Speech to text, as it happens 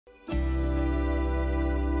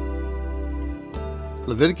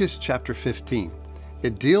Leviticus chapter 15.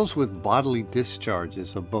 It deals with bodily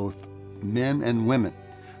discharges of both men and women.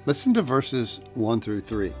 Listen to verses 1 through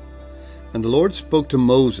 3. And the Lord spoke to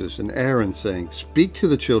Moses and Aaron, saying, Speak to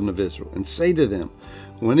the children of Israel, and say to them,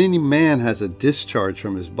 When any man has a discharge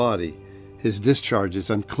from his body, his discharge is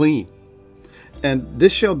unclean. And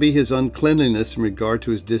this shall be his uncleanliness in regard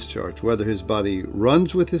to his discharge, whether his body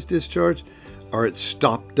runs with his discharge, or it's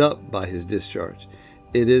stopped up by his discharge.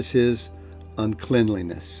 It is his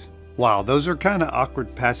uncleanliness. Wow, those are kind of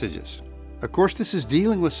awkward passages. Of course, this is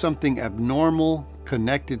dealing with something abnormal,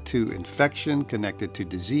 connected to infection, connected to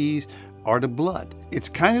disease, or to blood. It's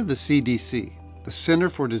kind of the CDC, the Center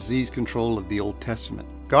for Disease Control of the Old Testament.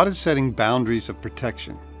 God is setting boundaries of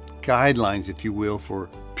protection, guidelines, if you will, for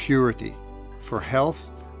purity, for health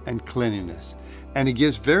and cleanliness. And He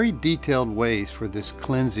gives very detailed ways for this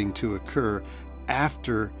cleansing to occur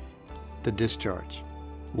after the discharge.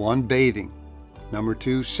 1, bathing. Number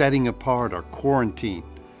 2, setting apart or quarantine.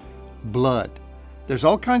 Blood. There's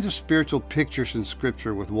all kinds of spiritual pictures in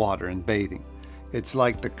Scripture with water and bathing. It's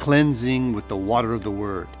like the cleansing with the water of the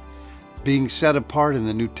Word. Being set apart in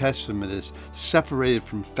the New Testament is separated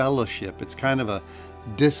from fellowship. It's kind of a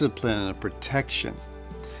discipline and a protection.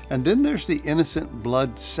 And then there's the innocent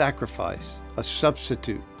blood sacrifice, a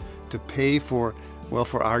substitute to pay for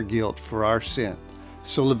our guilt, for our sin.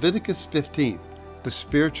 So Leviticus 15, the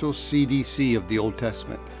spiritual CDC of the Old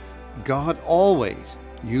Testament. God always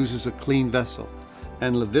uses a clean vessel.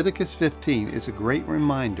 And Leviticus 15 is a great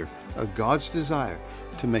reminder of God's desire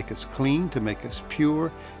to make us clean, to make us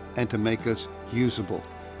pure, and to make us usable.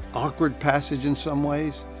 Awkward passage in some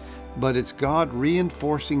ways, but it's God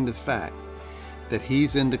reinforcing the fact that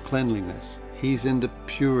He's into cleanliness. He's into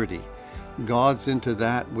purity. God's into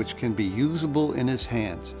that which can be usable in His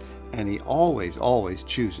hands. And He always, always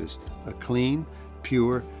chooses a clean,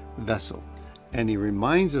 pure vessel. And He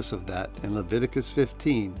reminds us of that in Leviticus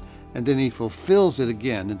 15. And then He fulfills it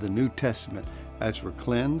again in the New Testament as we're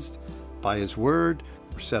cleansed by His Word.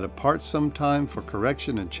 We're set apart sometime for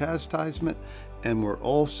correction and chastisement. And we're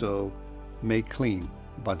also made clean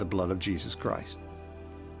by the blood of Jesus Christ.